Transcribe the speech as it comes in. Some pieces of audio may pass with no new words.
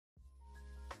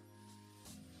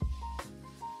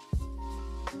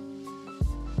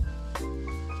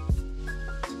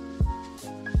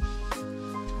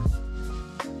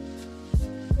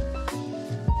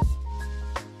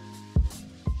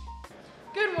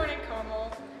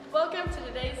Welcome to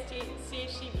today's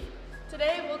CHTV.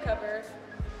 Today we'll cover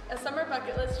a summer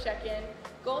bucket list check-in,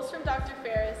 goals from Dr.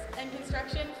 Phares, and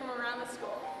construction from around the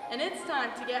school. And it's time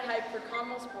to get hyped for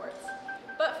Carmel sports.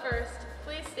 But first,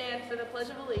 please stand for the Pledge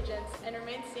of Allegiance and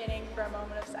remain standing for a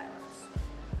moment of silence.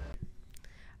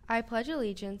 I pledge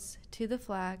allegiance to the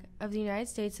flag of the United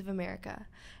States of America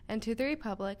and to the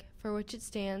republic for which it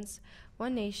stands,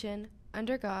 one nation,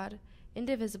 under God,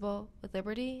 indivisible, with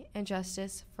liberty and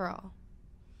justice for all.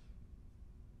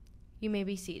 You may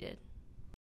be seated.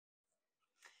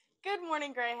 Good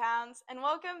morning, Greyhounds, and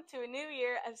welcome to a new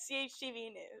year of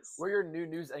CHTV News. We're your new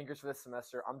news anchors for this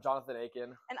semester. I'm Jonathan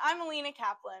Aitken. And I'm Alina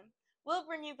Kaplan. We'll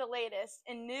bring you the latest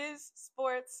in news,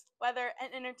 sports, weather,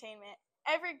 and entertainment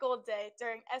every gold day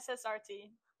during SSRT.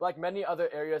 Like many other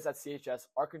areas at CHS,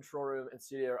 our control room and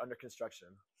studio are under construction.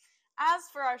 As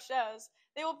for our shows,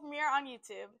 they will premiere on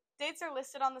YouTube. Dates are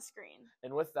listed on the screen.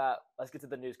 And with that, let's get to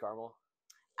the news, Carmel.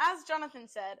 As Jonathan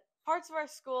said, parts of our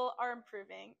school are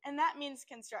improving, and that means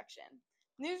construction.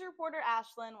 News reporter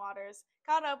Ashlyn Waters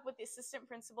caught up with the assistant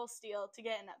principal Steele to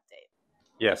get an update.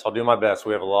 Yes, I'll do my best.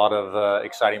 We have a lot of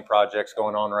exciting projects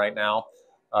going on right now.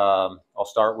 I'll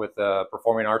start with the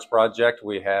Performing Arts Project.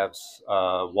 We have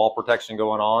wall protection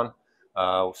going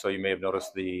on. So you may have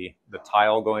noticed the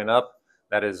tile going up.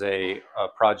 That is a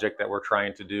project that we're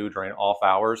trying to do during off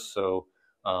hours. So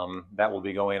that will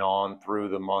be going on through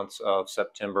the months of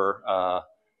September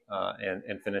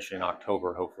and finishing in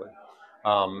October, hopefully.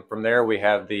 From there, we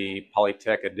have the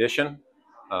Polytech addition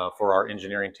for our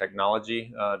engineering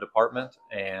technology department.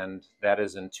 And that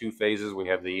is in two phases. We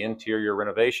have the interior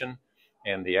renovation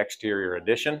and the exterior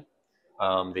addition.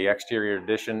 The exterior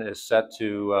addition is set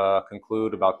to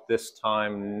conclude about this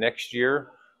time next year,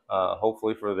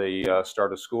 hopefully for the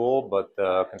start of school, but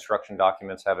the construction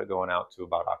documents have it going out to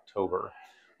about October.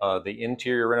 The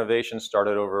interior renovation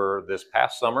started over this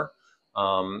past summer,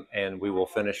 and we will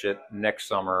finish it next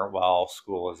summer while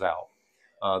school is out.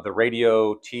 The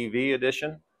radio TV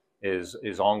addition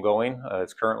is ongoing.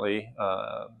 It's currently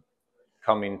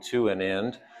coming to an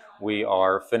end. We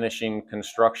are finishing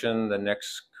construction the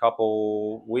next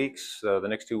couple weeks, the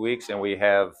next 2 weeks, and we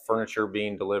have furniture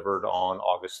being delivered on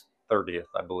August 30th,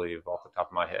 I believe, off the top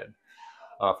of my head.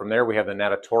 From there, we have the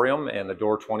natatorium and the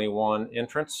door 21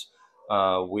 entrance.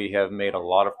 We have made a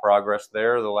lot of progress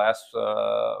there the last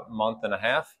month and a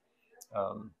half.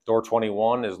 Door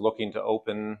 21 is looking to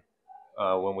open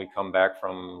when we come back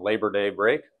from Labor Day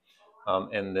break.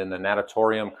 And then the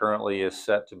natatorium currently is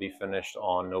set to be finished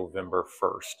on November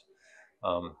 1st.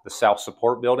 The South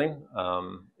Support Building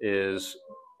is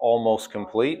almost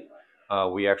complete.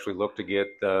 We actually look to get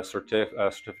the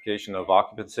certification of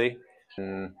occupancy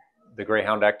in the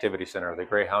Greyhound Activity Center. The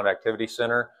Greyhound Activity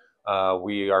Center,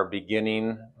 we are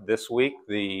beginning this week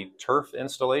the turf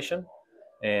installation,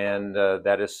 and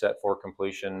that is set for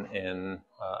completion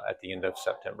at the end of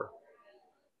September.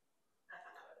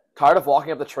 Tired of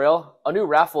walking up the trail? A new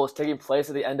raffle is taking place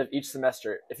at the end of each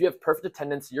semester. If you have perfect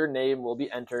attendance, your name will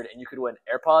be entered and you could win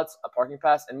AirPods, a parking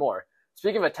pass, and more.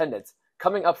 Speaking of attendance,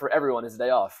 coming up for everyone is a day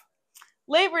off.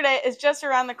 Labor Day is just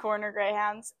around the corner,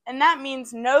 Greyhounds, and that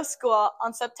means no school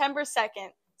on September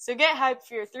 2nd, so get hyped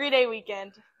for your 3-day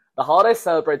weekend. The holiday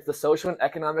celebrates the social and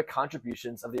economic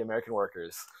contributions of the American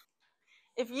workers.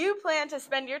 If you plan to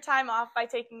spend your time off by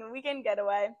taking a weekend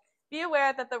getaway, be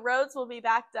aware that the roads will be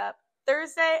backed up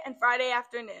Thursday and Friday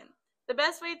afternoon. The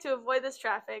best way to avoid this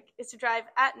traffic is to drive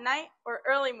at night or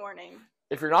early morning.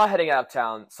 If you're not heading out of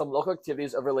town, some local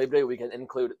activities over Labor Day weekend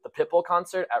include the Pitbull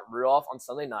concert at Rudolph on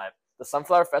Sunday night, the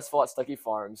Sunflower Festival at Stuckey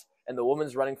Farms, and the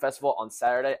Women's Running Festival on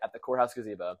Saturday at the Courthouse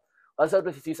Gazebo. Let's hope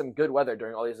to see some good weather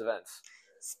during all these events.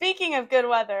 Speaking of good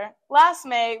weather, last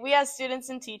May we asked students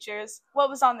and teachers what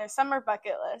was on their summer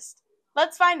bucket list.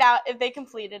 Let's find out if they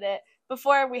completed it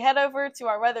before we head over to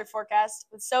our weather forecast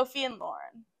with Sophie and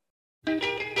Lauren.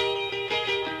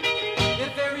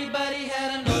 If everybody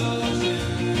had an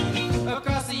ocean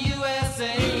across the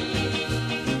USA,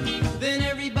 then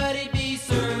everybody'd be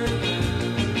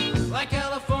serving like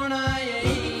California.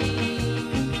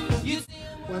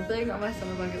 One thing on my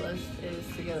summer bucket list is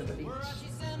to go to the beach.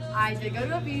 I did go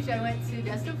to a beach. I went to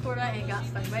Destin, Florida and got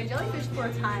stung by a jellyfish 4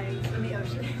 times in the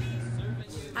ocean.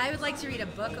 I would like to read a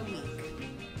book a week.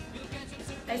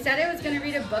 I said I was going to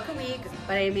read a book a week,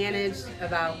 but I managed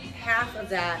about half of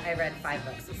that. I read 5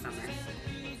 books this summer.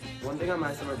 One thing on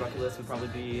my summer bucket list would probably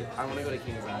be I want to go to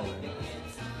Kings Island.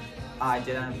 I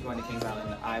did end up going to Kings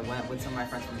Island. I went with some of my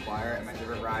friends from choir, and my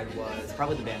favorite ride was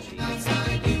probably the Banshee.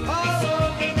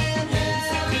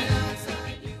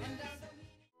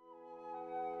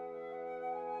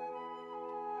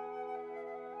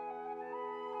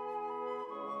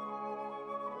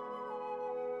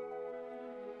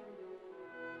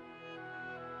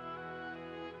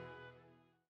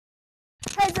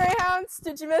 Hey Greyhounds,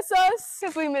 did you miss us?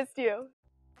 Because we missed you.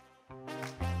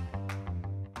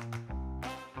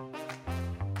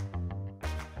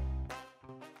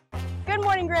 Good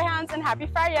morning, Greyhounds, and happy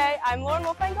Friday. I'm Lauren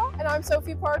Wolfengal. And I'm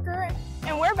Sophie Parker.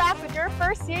 And we're back with your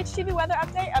first CHTV weather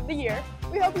update of the year.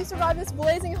 We hope you survive this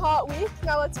blazing hot week.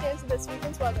 Now let's get into this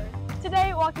weekend's weather.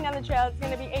 Today, walking down the trail, it's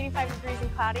going to be 85 degrees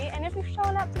and cloudy. And if you're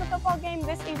showing up to the football game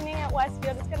this evening at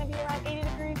Westfield, it's going to be around 80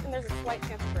 degrees and there's a slight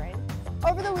chance of rain.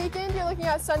 Over the weekend, you're looking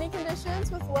at sunny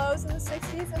conditions with lows in the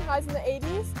 60s and highs in the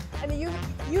 80s. And the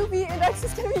UV index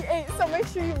is going to be 8, so make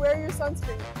sure you wear your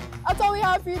sunscreen. That's all we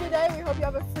have for you today. We hope you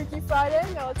have a freaky Friday.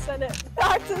 Now let's send it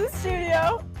back to the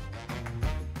studio.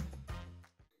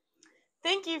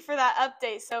 Thank you for that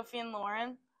update, Sophie and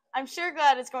Lauren. I'm sure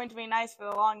glad it's going to be nice for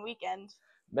the long weekend.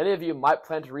 Many of you might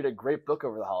plan to read a great book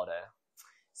over the holiday.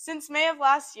 Since May of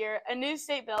last year, a new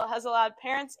state bill has allowed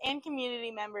parents and community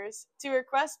members to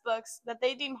request books that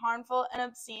they deem harmful and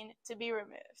obscene to be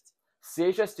removed.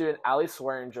 CHS student Allie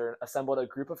Swearinger assembled a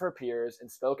group of her peers and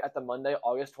spoke at the Monday,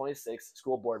 August 26th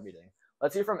school board meeting.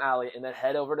 Let's hear from Allie and then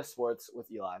head over to sports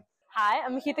with Eli. Hi,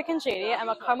 I'm Mahitha Kanjadi. I'm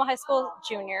a Carmel High School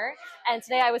junior, and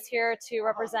today I was here to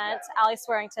represent Allie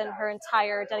Swearington, her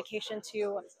entire dedication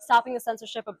to stopping the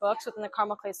censorship of books within the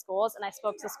Carmel Clay schools, and I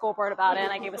spoke to the school board about it,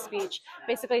 and I gave a speech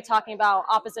basically talking about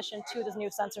opposition to this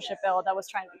new censorship bill that was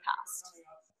trying to be passed.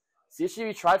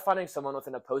 CHTV tried finding someone with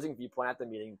an opposing viewpoint at the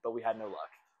meeting, but we had no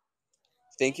luck.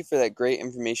 Thank you for that great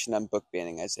information on book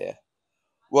banning, Isaiah.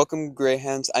 Welcome,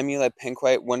 Greyhounds. I'm Eli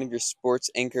Penquite, one of your sports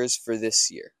anchors for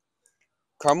this year.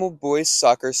 Carmel boys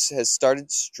soccer has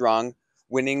started strong,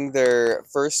 winning their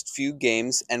first few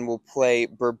games, and will play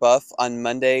Burbuff on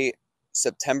Monday,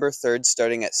 September 3rd,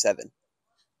 starting at 7.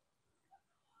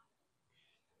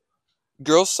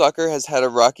 Girls soccer has had a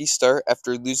rocky start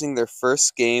after losing their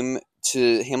first game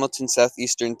to Hamilton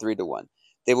Southeastern 3-1.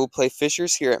 They will play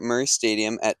Fishers here at Murray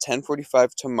Stadium at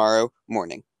 10:45 tomorrow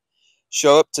morning.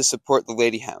 Show up to support the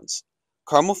Lady Hounds.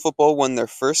 Carmel football won their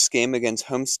first game against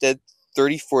Homestead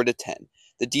 34-10.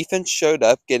 The defense showed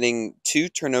up, getting 2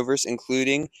 turnovers,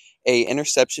 including an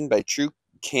interception by True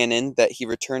Cannon that he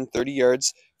returned 30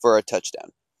 yards for a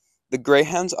touchdown. The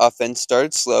Greyhounds offense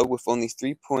started slow with only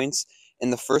 3 points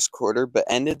in the first quarter, but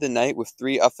ended the night with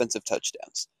 3 offensive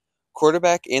touchdowns.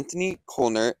 Quarterback Anthony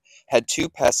Colner had 2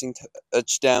 passing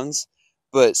touchdowns,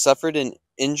 but suffered an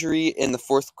injury in the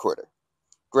fourth quarter.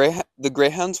 The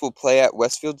Greyhounds will play at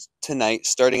Westfield tonight,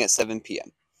 starting at 7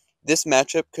 p.m. This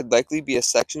matchup could likely be a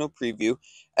sectional preview,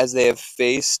 as they have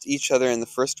faced each other in the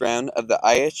first round of the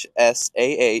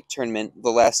IHSAA tournament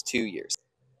the last 2 years.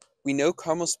 We know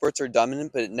Carmel sports are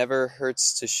dominant, but it never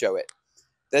hurts to show it.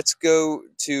 Let's go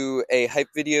to a hype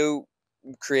video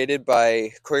created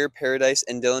by Coyer Paradise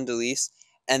and Dylan DeLeese,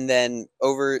 and then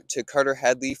over to Carter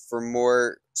Hadley for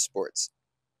more sports.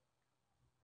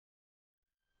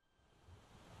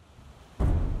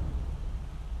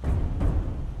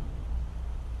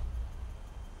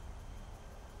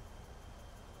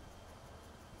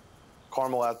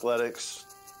 Carmel Athletics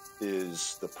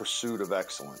is the pursuit of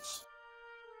excellence.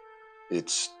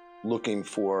 It's looking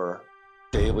for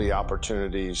daily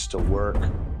opportunities to work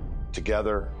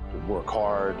together, to work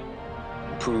hard,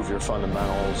 improve your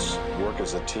fundamentals, work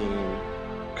as a team,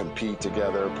 compete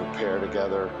together, prepare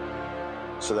together,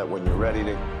 so that when you're ready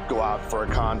to go out for a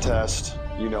contest,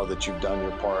 you know that you've done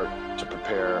your part to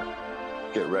prepare,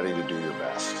 get ready to do your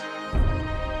best.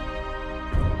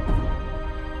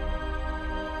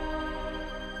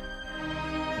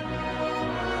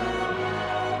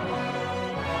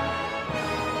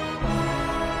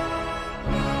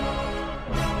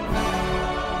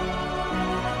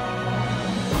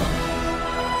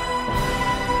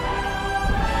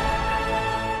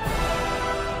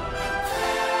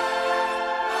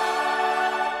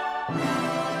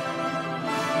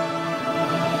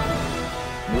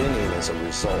 As a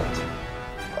result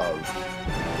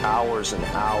of hours and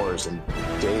hours and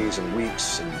days and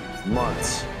weeks and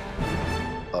months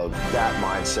of that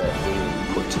mindset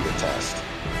being put to the test.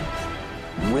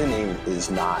 Winning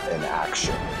is not an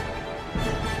action.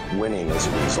 Winning is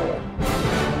a result.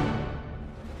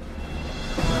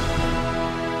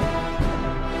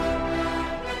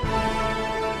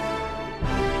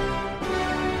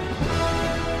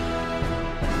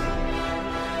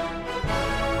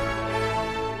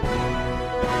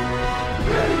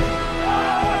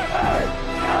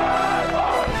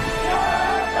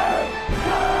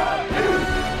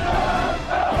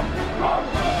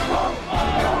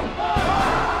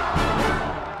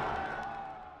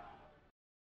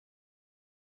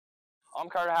 I'm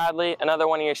Carter Hadley, another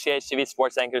one of your CHTV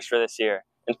sports anchors for this year,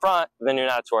 in front of the new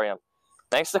auditorium.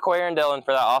 Thanks to Coyer and Dillon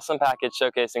for that awesome package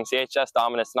showcasing CHS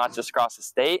dominance not just across the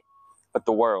state, but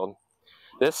the world.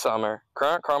 This summer,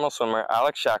 current Carmel swimmer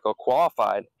Alex Shackle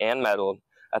qualified and medaled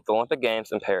at the Olympic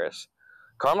Games in Paris.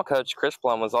 Carmel coach Chris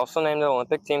Plum was also named to the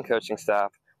Olympic team coaching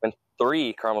staff when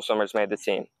 3 Carmel swimmers made the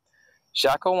team.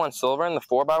 Shackle won silver in the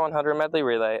 4x100 medley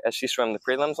relay as she swam the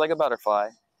prelims like a butterfly,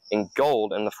 and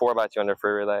gold in the 4x200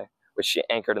 free relay, which she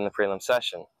anchored in the prelim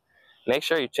session. Make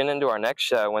sure you tune into our next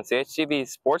show when CHTV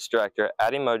sports director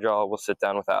Addie Modral will sit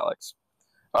down with Alex.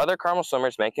 Other Carmel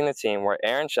swimmers making the team were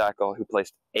Aaron Shackle, who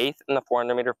placed 8th in the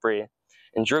 400 meter free,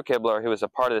 and Drew Kibler, who was a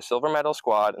part of the silver medal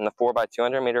squad in the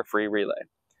 4x200 meter free relay.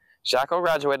 Shackle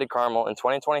graduated Carmel in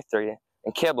 2023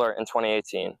 and Kibler in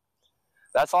 2018.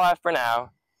 That's all I have for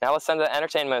now. Now let's send to the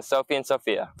entertainment with Sophie and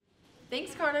Sophia.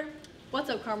 Thanks, Carter.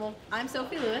 What's up, Carmel? I'm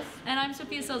Sophie Lewis. And I'm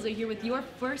Sophia Scelzo here with your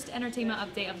first entertainment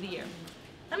update of the year.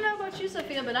 I don't know about you,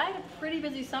 Sophia, but I had a pretty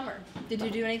busy summer. Did you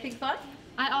do anything fun?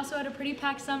 I also had a pretty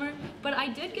packed summer, but I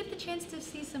did get the chance to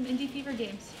see some Indy Fever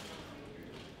games.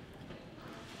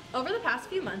 Over the past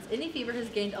few months, Indy Fever has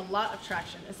gained a lot of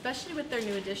traction, especially with their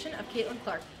new addition of Caitlin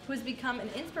Clark, who has become an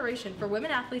inspiration for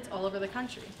women athletes all over the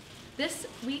country. This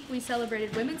week, we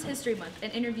celebrated Women's History Month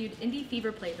and interviewed Indy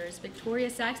Fever players Victoria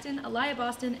Saxton, Aliyah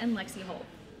Boston, and Lexi Hull.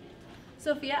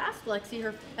 Sophia asked Lexi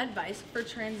her advice for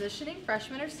transitioning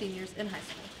freshmen or seniors in high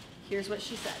school. Here's what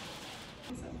she said.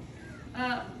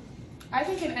 I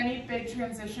think in any big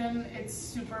transition, it's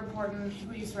super important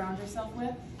who you surround yourself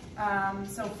with.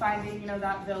 So finding,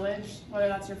 that village, whether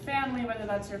that's your family, whether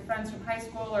that's your friends from high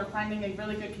school, or finding a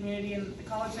really good community in the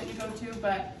college that you go to.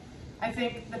 But I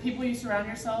think the people you surround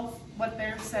yourself, what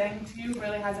they're saying to you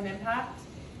really has an impact.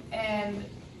 And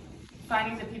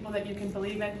finding the people that you can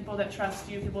believe in, people that trust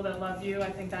you, people that love you, I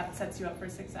think that sets you up for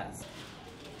success.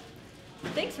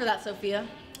 Thanks for that, Sophia.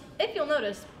 If you'll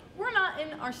notice, we're not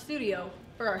in our studio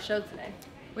for our show today.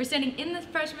 We're standing in the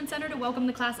Freshman Center to welcome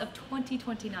the class of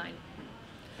 2029.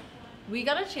 We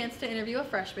got a chance to interview a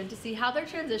freshman to see how their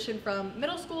transition from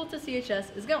middle school to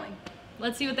CHS is going.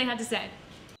 Let's see what they had to say.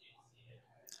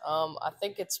 I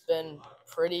think it's been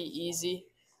pretty easy.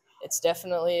 It's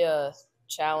definitely a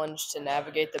challenge to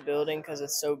navigate the building because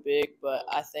it's so big, but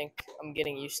I think I'm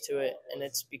getting used to it and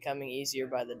it's becoming easier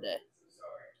by the day.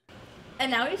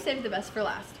 And now we've saved the best for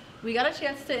last. We got a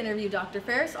chance to interview Dr.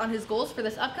 Phares on his goals for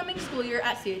this upcoming school year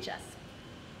at CHS.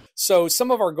 So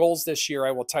some of our goals this year,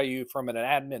 I will tell you from an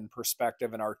admin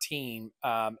perspective, and our team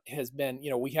has been,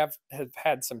 we have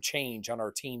had some change on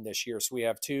our team this year. So we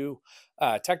have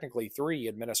technically three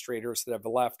administrators that have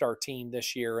left our team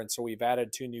this year. And so we've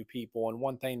added 2 new people. And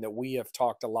one thing that we have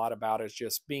talked a lot about is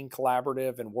just being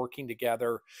collaborative and working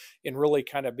together and really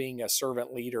kind of being a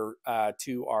servant leader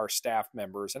to our staff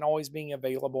members and always being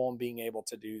available and being able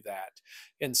to do that.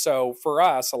 And so for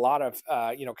us, a lot of,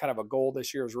 kind of a goal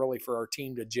this year is really for our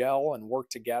team to gel and work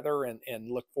together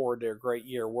and look forward to a great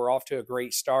year. We're off to a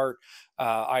great start.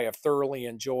 I have thoroughly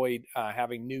enjoyed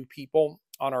having new people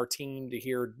on our team, to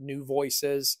hear new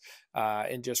voices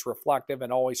and just reflective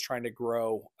and always trying to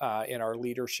grow in our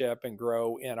leadership and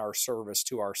grow in our service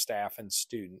to our staff and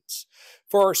students.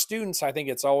 For our students, I think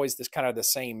it's always this kind of the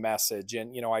same message.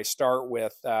 And, I start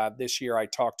with this year, I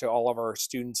talked to all of our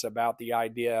students about the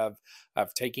idea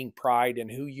of taking pride in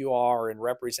who you are and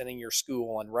representing your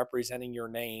school and representing your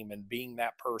name and being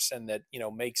that person that,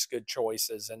 makes good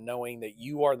choices and knowing that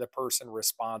you are the person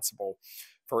responsible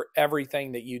for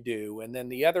everything that you do. And then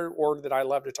the other word that I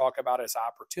love to talk about is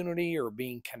opportunity or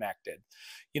being connected.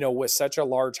 With such a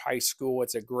large high school,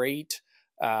 it's a great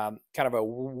kind of a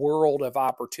world of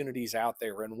opportunities out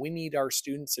there. And we need our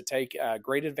students to take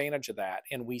great advantage of that.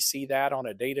 And we see that on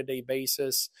a day-to-day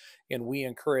basis. And we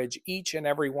encourage each and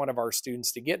every one of our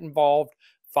students to get involved,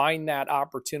 find that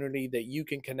opportunity that you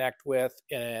can connect with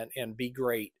and be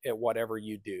great at whatever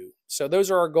you do. So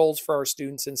those are our goals for our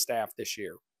students and staff this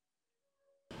year.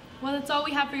 Well, that's all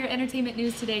we have for your entertainment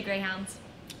news today, Greyhounds.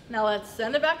 Now let's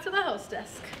send it back to the host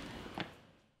desk.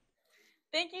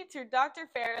 Thank you to Dr.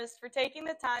 Phares for taking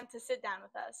the time to sit down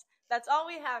with us. That's all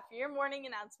we have for your morning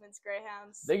announcements,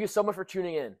 Greyhounds. Thank you so much for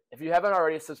tuning in. If you haven't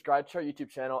already, subscribe to our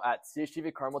YouTube channel at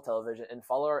CHTV Carmel Television and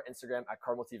follow our Instagram at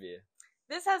Carmel TV.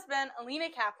 This has been Alina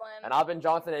Kaplan. And I've been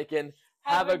Jonathan Aitken.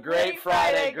 Have a great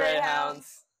Friday,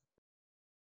 Greyhounds.